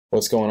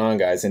What's going on,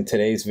 guys? In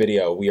today's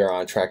video, we are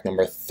on track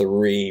number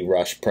 3,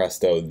 Rush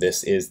Presto.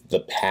 This is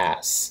The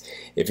Pass.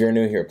 If you're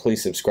new here,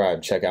 please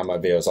subscribe. Check out my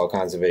videos, all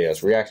kinds of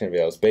videos, reaction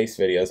videos, bass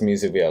videos,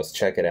 music videos.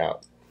 Check it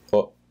out.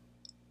 Oh,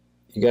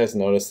 you guys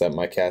notice that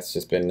my cat's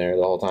just been there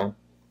the whole time?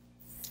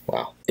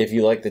 Wow. If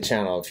you like the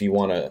channel, if you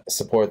want to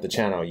support the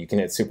channel, you can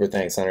hit super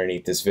thanks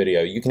underneath this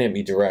video. You can hit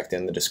me direct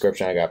in the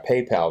description. I got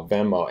PayPal,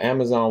 Venmo,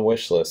 Amazon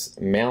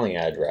wishlist, mailing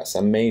address.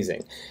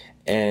 Amazing.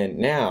 And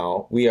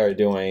now we are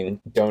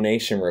doing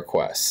donation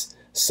requests.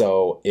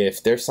 So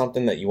if there's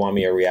something that you want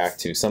me to react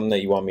to, something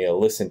that you want me to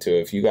listen to,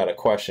 if you got a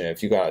question,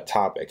 if you got a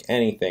topic,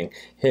 anything,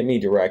 hit me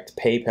direct,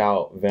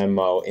 PayPal,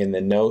 Venmo, in the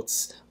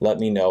notes. Let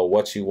me know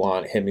what you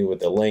want. Hit me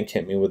with the link,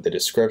 hit me with the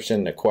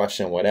description, the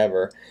question,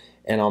 whatever,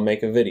 and I'll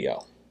make a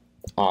video.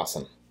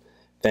 Awesome.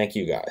 Thank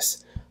you,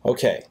 guys.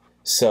 Okay,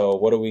 so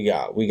what do we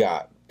got? We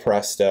got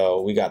Presto,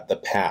 we got The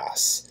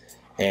Pass,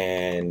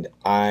 and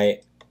I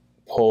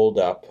pulled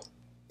up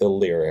the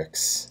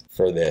lyrics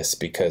for this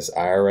because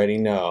I already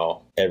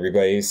know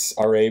everybody's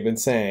already been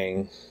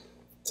saying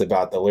it's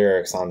about the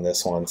lyrics on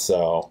this one,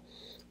 so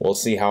we'll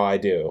see how I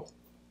do.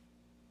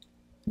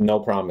 No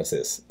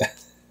promises.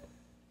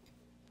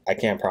 I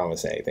can't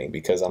promise anything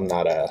because I'm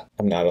not a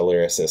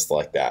lyricist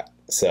like that.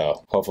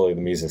 So hopefully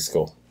the music's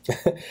cool.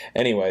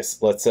 Anyways,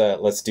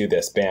 let's do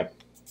this. Bam.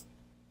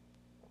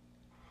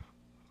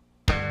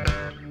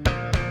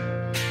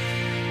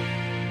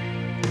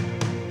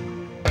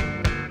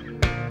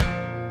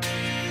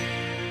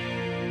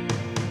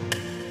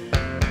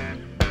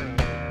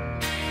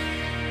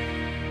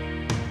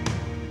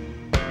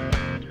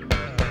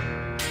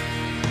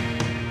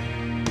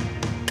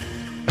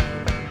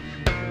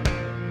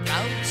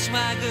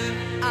 Swagger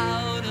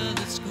out of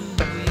the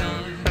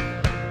schoolyard,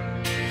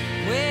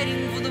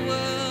 waiting for the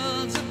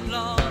world's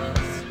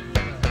applause.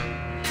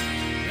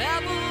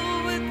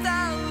 Rebel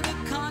without a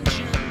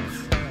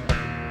conscience,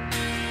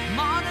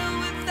 martyr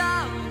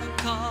without a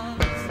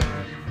cause.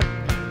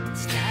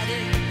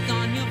 Static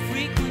on your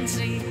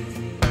frequency,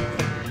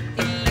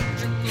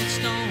 electrical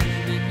stone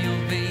in your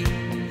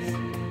veins,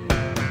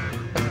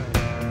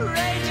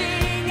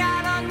 raging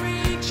out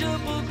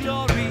unreachable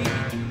glory.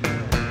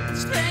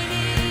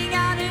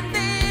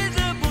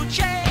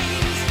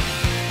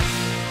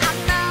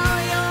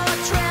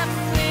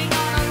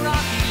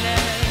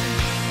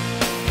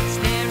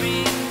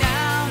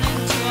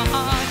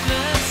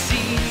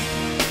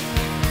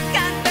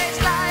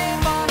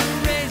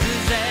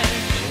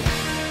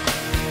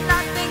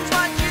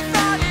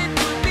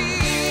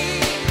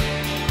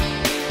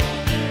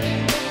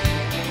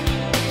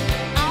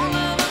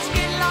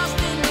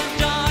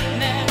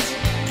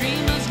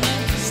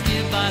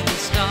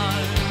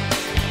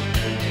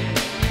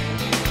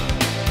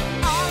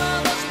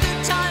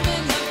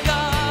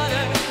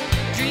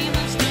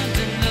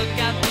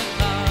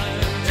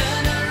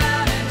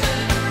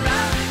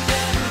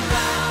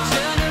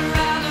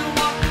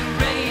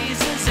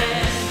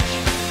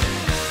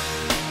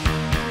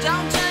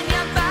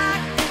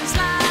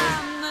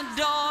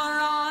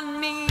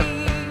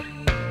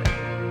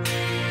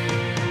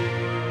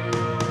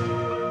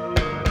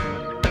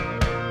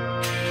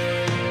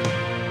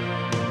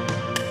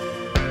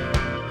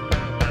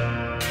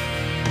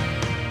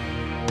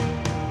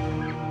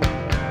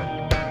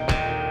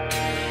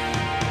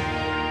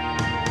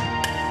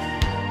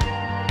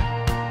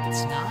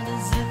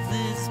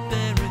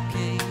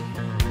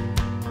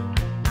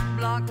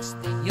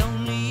 The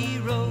only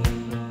road.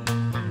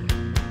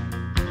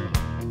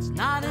 It's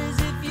not as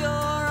if you're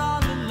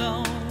all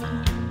alone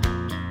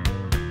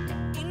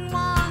in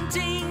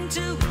wanting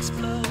to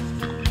explode.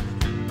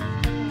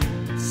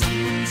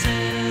 Someone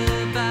set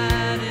a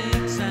bad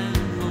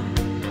example,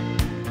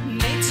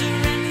 made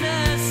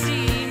surrender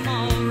seem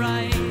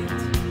alright.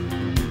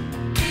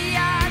 The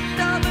act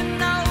of a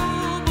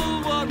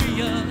noble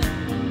warrior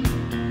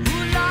who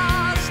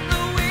lost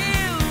the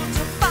will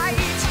to fight.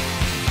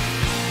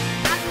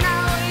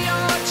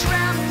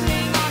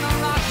 Trembling on a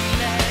rocky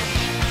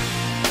ledge,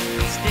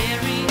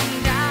 staring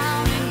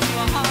down into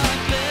a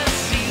heartless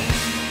sea,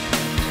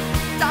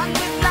 done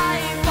with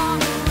life on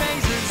the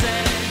razor's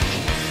edge.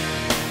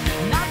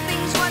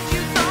 Nothing's what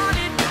you thought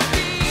it would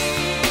be.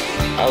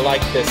 I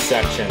like this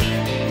section.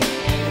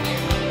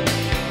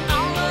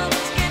 All of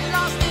us get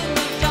lost in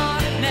the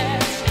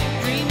darkness.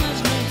 Dreamers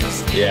learn to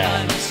sleep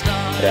by the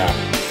stars. Yeah.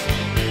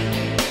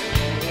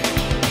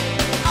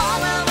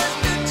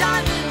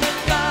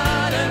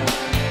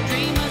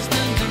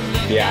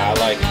 Yeah, I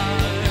like it.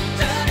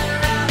 Turn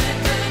around and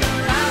turn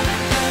around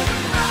and turn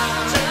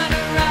around. Turn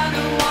around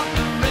and walk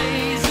the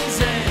razor's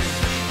edge.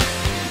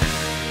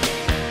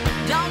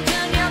 Don't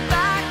turn your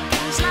back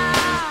and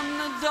slam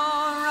the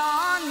door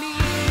on me.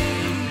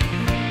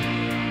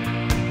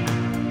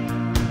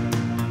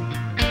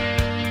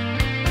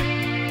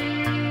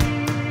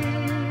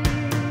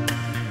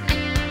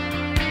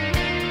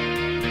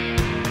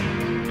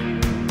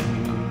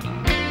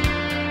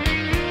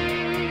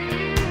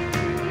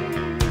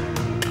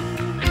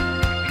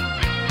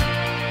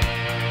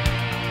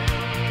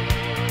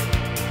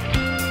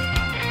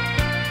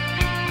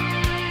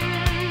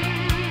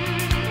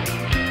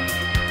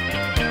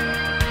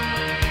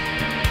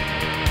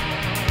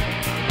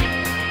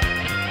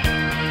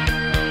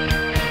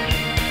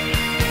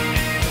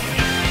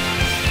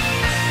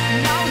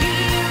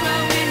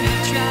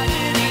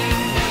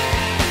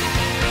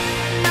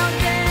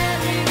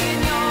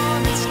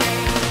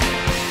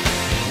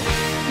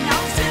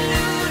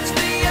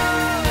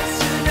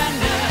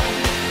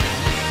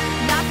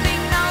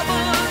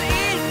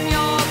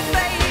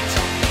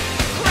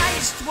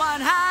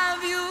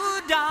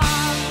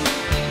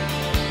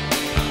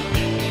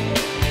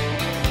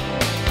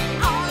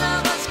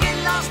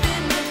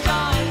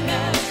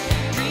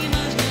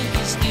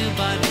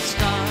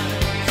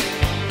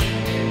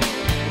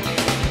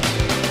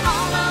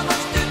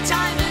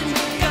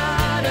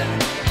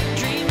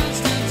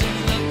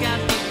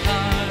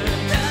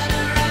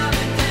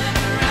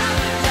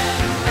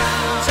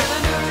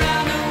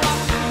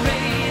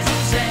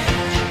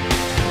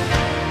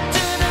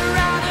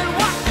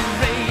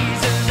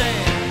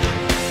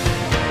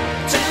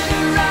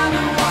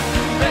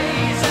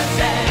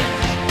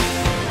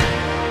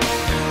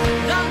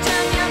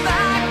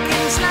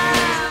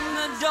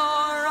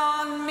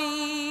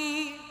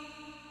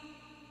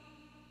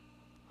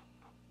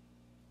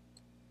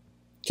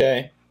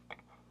 Okay.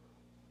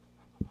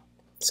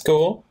 It's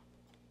cool.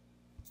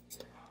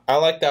 I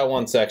like that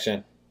one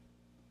section.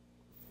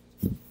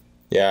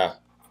 Yeah.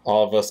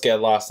 All of us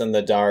get lost in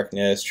the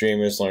darkness.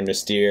 Dreamers learn to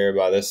steer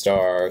by the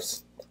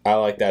stars. I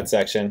like that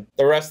section.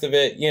 The rest of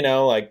it, you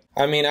know, like,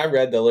 I mean, I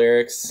read the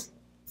lyrics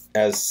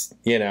as,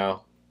 you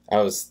know, I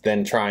was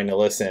then trying to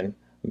listen,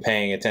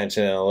 paying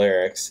attention to the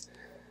lyrics.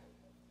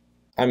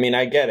 I mean,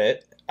 I get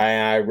it.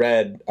 I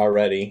read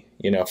already,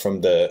 you know,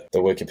 from the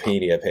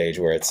Wikipedia page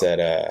where it said,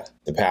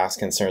 the past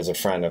concerns a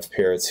friend of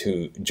Peretz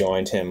who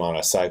joined him on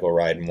a cycle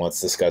ride and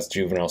once discussed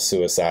juvenile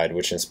suicide,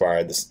 which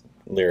inspired the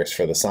lyrics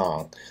for the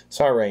song.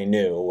 So I already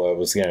knew what it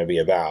was going to be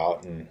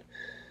about, and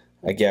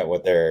I get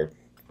what they're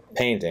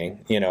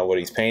painting, you know, what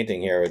he's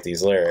painting here with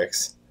these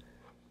lyrics.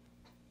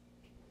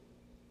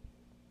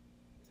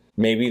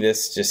 Maybe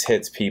this just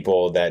hits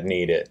people that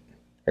need it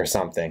or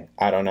something.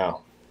 I don't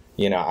know.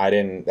 You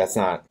know, that's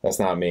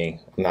not me.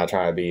 I'm not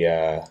trying to be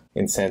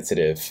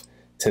insensitive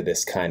to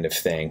this kind of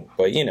thing.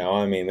 But, you know,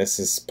 I mean, this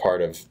is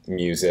part of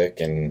music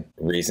and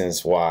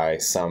reasons why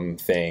some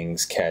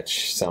things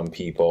catch some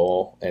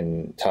people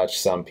and touch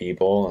some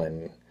people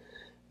and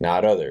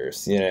not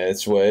others. You know,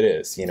 it's what it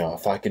is. You know,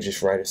 if I could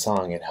just write a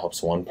song, it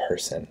helps one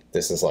person.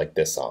 This is like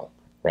this song,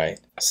 right?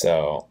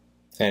 So,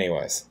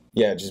 anyways.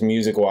 Yeah, just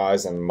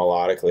music-wise and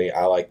melodically,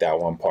 I like that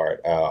one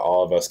part.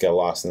 All of us get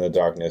lost in the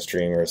darkness,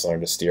 dreamers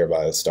learn to steer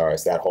by the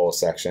stars. That whole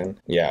section.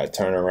 Yeah,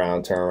 turn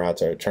around,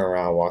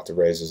 walk the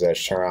razor's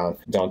edge, turn around,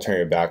 don't turn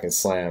your back and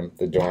slam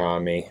the door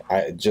on me.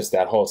 Just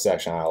that whole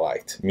section I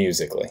liked,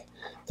 musically.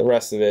 The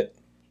rest of it,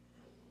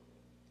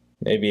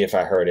 maybe if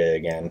I heard it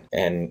again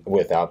and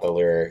without the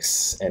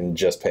lyrics and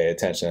just pay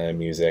attention to the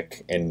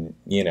music and,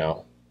 you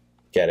know,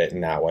 get it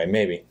in that way,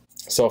 maybe.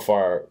 So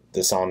far,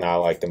 the song that I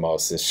like the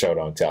most is Show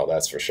Don't Tell,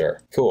 that's for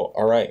sure. Cool.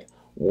 All right.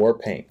 War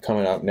Paint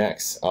coming up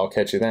next. I'll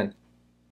catch you then.